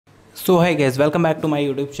So hi guys, welcome back to my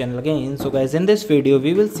YouTube channel again. So guys, in this video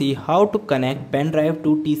we will see how to connect pen drive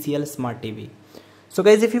to TCL Smart TV. So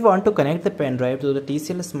guys, if you want to connect the pen drive to the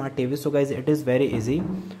TCL Smart TV, so guys, it is very easy.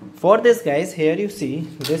 For this guys, here you see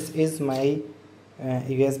this is my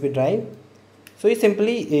USB drive. So you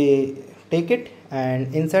simply take it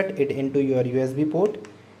and insert it into your USB port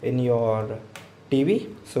in your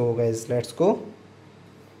TV. So guys, let's go.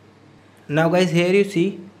 Now guys, here you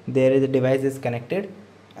see there is a device is connected,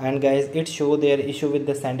 and guys it show their issue with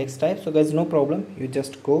the SanDisk type. So guys, no problem, you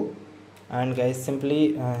just go and guys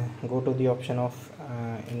simply go to the option of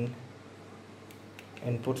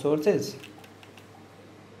input sources.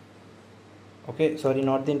 Okay, sorry,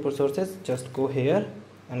 not the input sources, just go here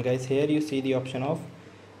and guys here you see the option of,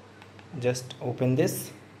 just open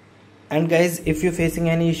this. And guys, if you're facing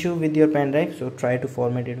any issue with your pen drive, so try to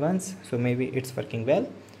format it once, so maybe it's working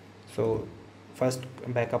well. So first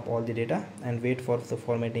back up all the data and wait for the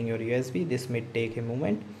formatting your USB. This may take a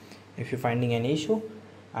moment if you're finding any issue,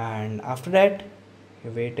 and after that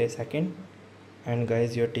you wait a second and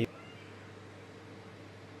guys your TV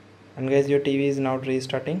is now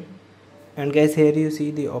restarting. And guys here you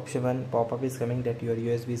see the option one pop-up is coming that your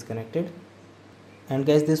USB is connected, and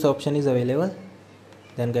guys this option is available.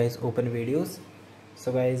 Then guys open videos.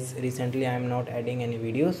 So guys, recently I am not adding any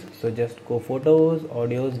videos, so just go photos,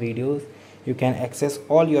 audios, videos. You can access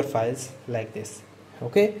all your files like this.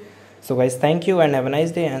 Okay, so guys, thank you and have a nice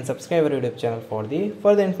day, and subscribe our YouTube channel for the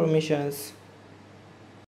further informations.